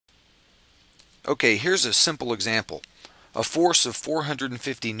Okay, here's a simple example. A force of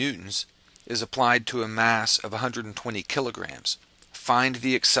 450 newtons is applied to a mass of 120 kilograms. Find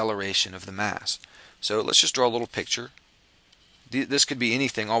the acceleration of the mass. So let's just draw a little picture. This could be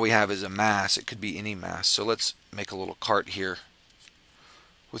anything. All we have is a mass. It could be any mass. So let's make a little cart here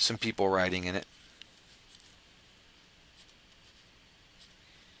with some people riding in it.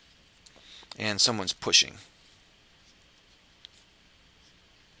 And someone's pushing.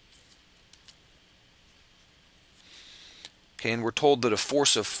 Okay, and we're told that a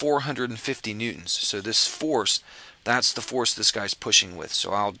force of 450 newtons. So this force, that's the force this guy's pushing with.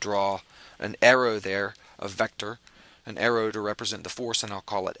 So I'll draw an arrow there, a vector, an arrow to represent the force, and I'll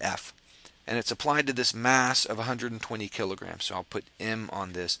call it F. And it's applied to this mass of 120 kilograms. So I'll put M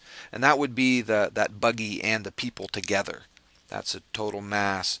on this. And that would be that buggy and the people together. That's a total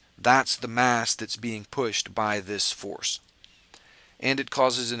mass. That's the mass that's being pushed by this force. And it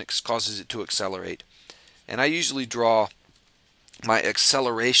causes it to accelerate. And I usually draw my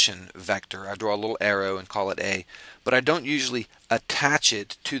acceleration vector. I draw a little arrow and call it A, but I don't usually attach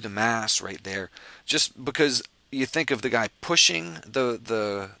it to the mass right there, just because you think of the guy pushing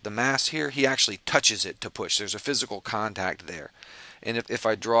the mass here, he actually touches it to push. There's a physical contact there. And if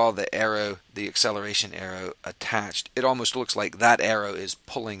I draw the arrow, the acceleration arrow attached, it almost looks like that arrow is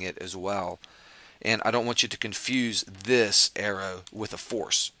pulling it as well. And I don't want you to confuse this arrow with a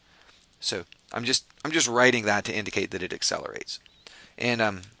force. So I'm just writing that to indicate that it accelerates.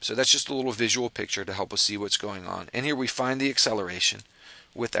 And so that's just a little visual picture to help us see what's going on. And here we find the acceleration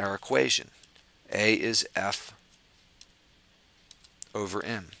with our equation. A is F over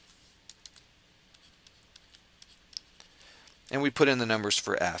m. And we put in the numbers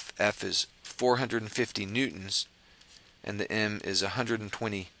for F. F is 450 newtons, and the m is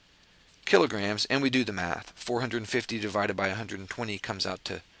 120 kilograms, and we do the math. 450 divided by 120 comes out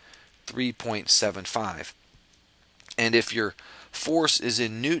to 3.75. And if your force is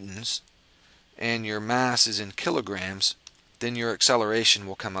in newtons and your mass is in kilograms, then your acceleration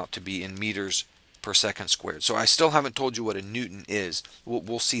will come out to be in meters per second squared. So I still haven't told you what a newton is.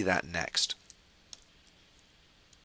 We'll see that next.